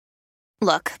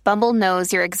Look, Bumble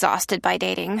knows you're exhausted by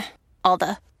dating. All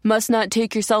the must not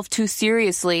take yourself too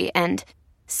seriously and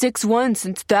 6'1"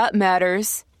 since that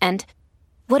matters. And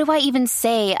what do I even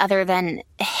say other than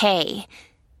hey?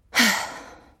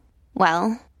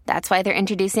 Well, that's why they're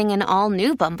introducing an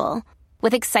all-new Bumble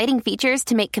with exciting features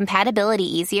to make compatibility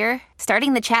easier,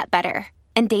 starting the chat better,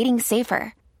 and dating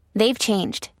safer. They've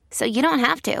changed, so you don't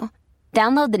have to.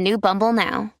 Download the new Bumble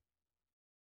now.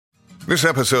 This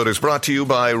episode is brought to you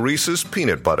by Reese's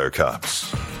Peanut Butter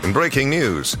Cups. In breaking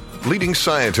news, leading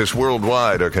scientists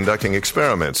worldwide are conducting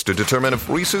experiments to determine if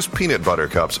Reese's Peanut Butter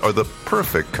Cups are the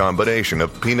perfect combination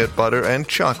of peanut butter and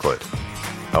chocolate.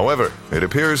 However, it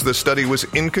appears the study was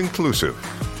inconclusive,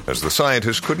 as the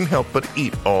scientists couldn't help but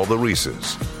eat all the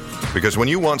Reese's. Because when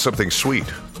you want something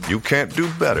sweet, you can't do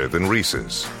better than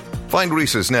Reese's. Find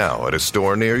Reese's now at a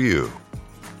store near you.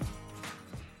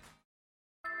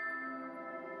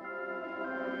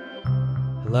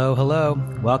 Hello, hello.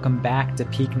 Welcome back to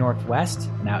Peak Northwest,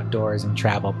 an outdoors and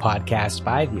travel podcast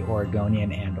by the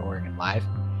Oregonian and Oregon Live,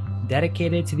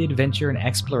 dedicated to the adventure and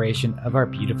exploration of our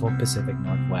beautiful Pacific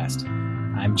Northwest.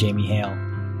 I'm Jamie Hale.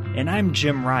 And I'm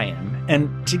Jim Ryan,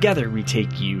 and together we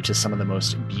take you to some of the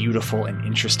most beautiful and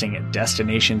interesting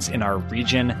destinations in our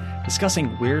region, discussing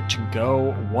where to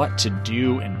go, what to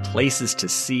do, and places to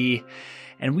see.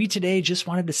 And we today just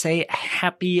wanted to say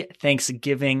happy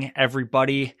Thanksgiving,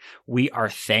 everybody. We are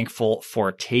thankful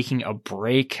for taking a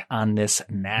break on this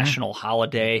national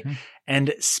holiday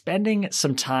and spending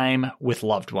some time with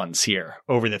loved ones here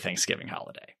over the Thanksgiving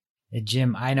holiday.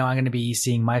 Jim, I know I'm going to be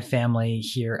seeing my family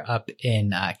here up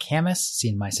in Camas,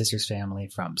 seeing my sister's family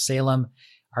from Salem.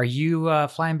 Are you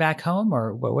flying back home,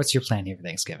 or what's your plan here for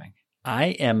Thanksgiving? I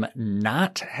am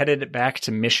not headed back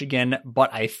to Michigan,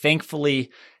 but I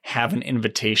thankfully have an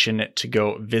invitation to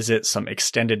go visit some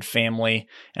extended family,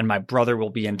 and my brother will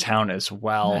be in town as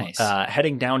well, Nice.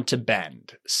 Heading down to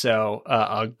Bend. So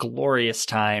a glorious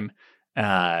time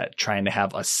trying to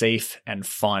have a safe and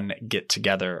fun get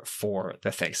together for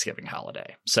the Thanksgiving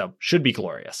holiday. So should be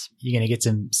glorious. You going to get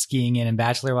some skiing in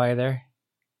Bachelor while you're there?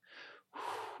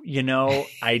 You know,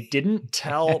 I didn't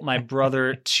tell my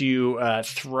brother to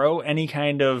throw any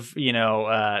kind of,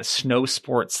 snow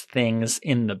sports things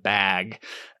in the bag.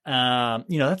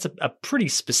 That's a pretty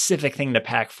specific thing to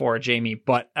pack for, Jamie,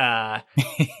 but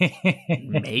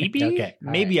maybe, Okay,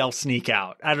 maybe right. I'll sneak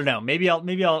out. I don't know. Maybe I'll do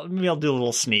a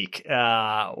little sneak.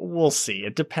 We'll see.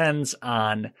 It depends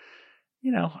on,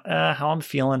 how I'm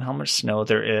feeling, how much snow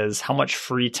there is, how much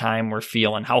free time we're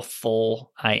feeling, how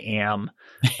full I am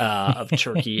of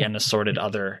turkey and assorted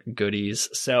other goodies.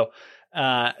 So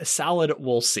solid,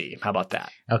 we'll see. How about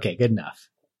that? Okay, good enough.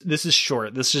 This is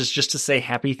short. This is just to say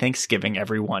happy Thanksgiving,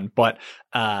 everyone. But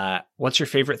what's your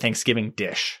favorite Thanksgiving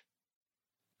dish?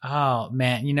 Oh,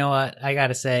 man. You know what? I got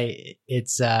to say,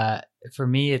 it's for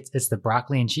me, it's the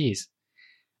broccoli and cheese.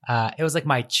 It was like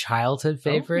my childhood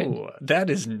favorite. Oh, that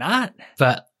is not.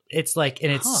 But it's like,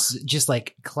 and it's just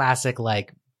like classic,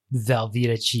 like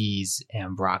Velveeta cheese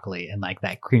and broccoli and like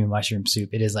that creamy mushroom soup.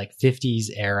 It is like 50s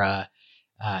era,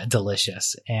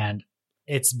 delicious. And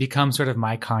it's become sort of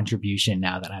my contribution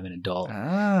now that I'm an adult.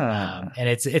 And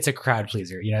it's a crowd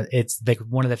pleaser. It's like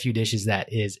one of the few dishes that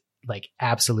is like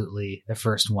absolutely the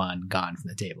first one gone from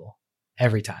the table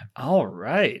every time. All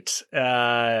right.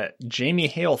 Jamie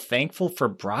Hale, thankful for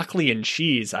broccoli and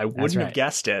cheese. I wouldn't have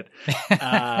guessed it.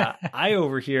 I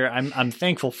over here, I'm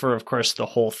thankful for, of course, the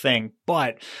whole thing,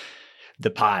 but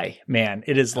the pie, man,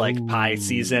 it is like pie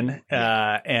season.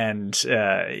 And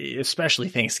especially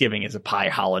Thanksgiving is a pie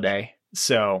holiday.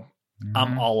 So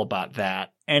I'm all about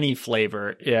that. Any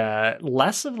flavor,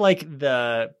 less of like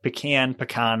the pecan,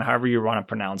 however you want to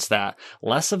pronounce that,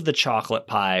 less of the chocolate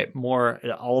pie, more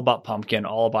all about pumpkin,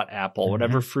 all about apple,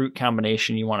 whatever fruit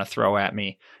combination you want to throw at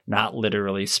me, not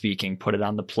literally speaking, put it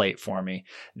on the plate for me.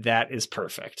 That is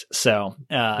perfect. So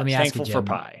thankful for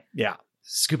pie. Yeah.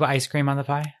 Scoop of ice cream on the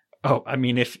pie? Oh, I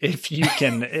mean, if you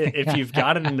can, if you've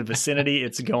got it in the vicinity,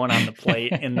 it's going on the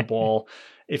plate in the bowl.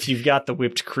 If you've got the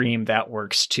whipped cream, that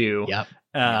works too. Yep.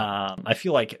 I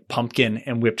feel like pumpkin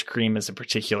and whipped cream is a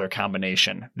particular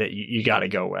combination that you got to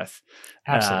go with.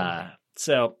 Absolutely.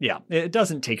 So yeah, it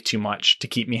doesn't take too much to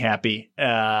keep me happy.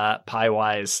 Pie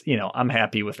wise, I'm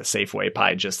happy with a Safeway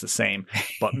pie just the same,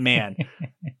 but man,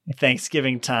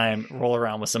 Thanksgiving time, roll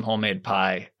around with some homemade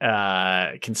pie.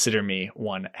 Consider me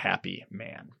one happy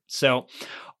man. So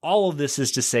all of this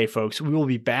is to say, folks, we will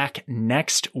be back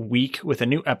next week with a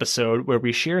new episode where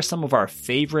we share some of our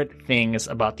favorite things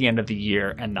about the end of the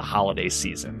year and the holiday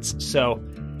seasons. So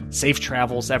safe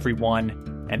travels,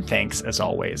 everyone. And thanks as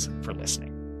always for listening.